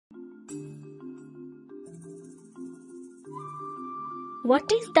What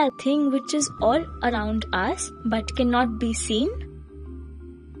is that thing which is all around us but cannot be seen?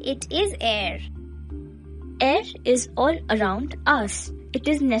 It is air. Air is all around us. It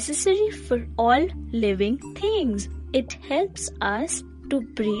is necessary for all living things. It helps us to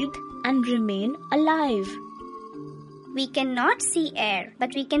breathe and remain alive. We cannot see air,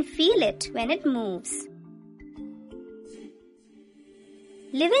 but we can feel it when it moves.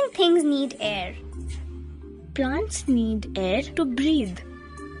 Living things need air. Plants need air to breathe.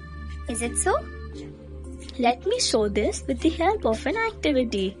 Is it so? Let me show this with the help of an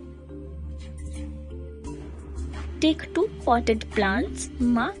activity. Take two potted plants,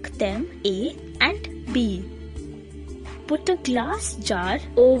 mark them A and B. Put a glass jar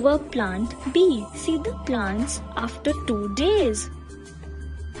over plant B. See the plants after 2 days.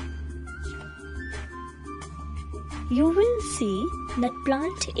 You will see that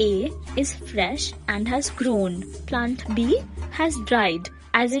plant A is fresh and has grown. Plant B has dried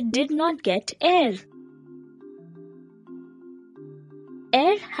as it did not get air.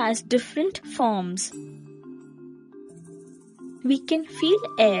 Air has different forms. We can feel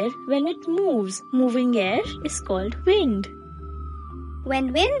air when it moves. Moving air is called wind.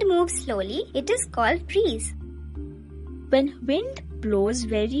 When wind moves slowly, it is called breeze. When wind blows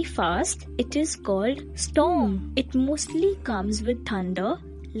very fast, it is called storm. It mostly comes with thunder,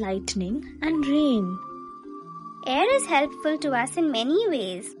 lightning, and rain. Air is helpful to us in many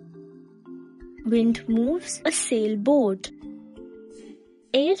ways. Wind moves a sailboat.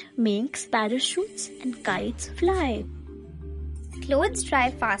 Air makes parachutes and kites fly. Clothes dry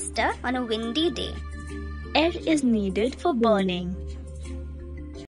faster on a windy day. Air is needed for burning.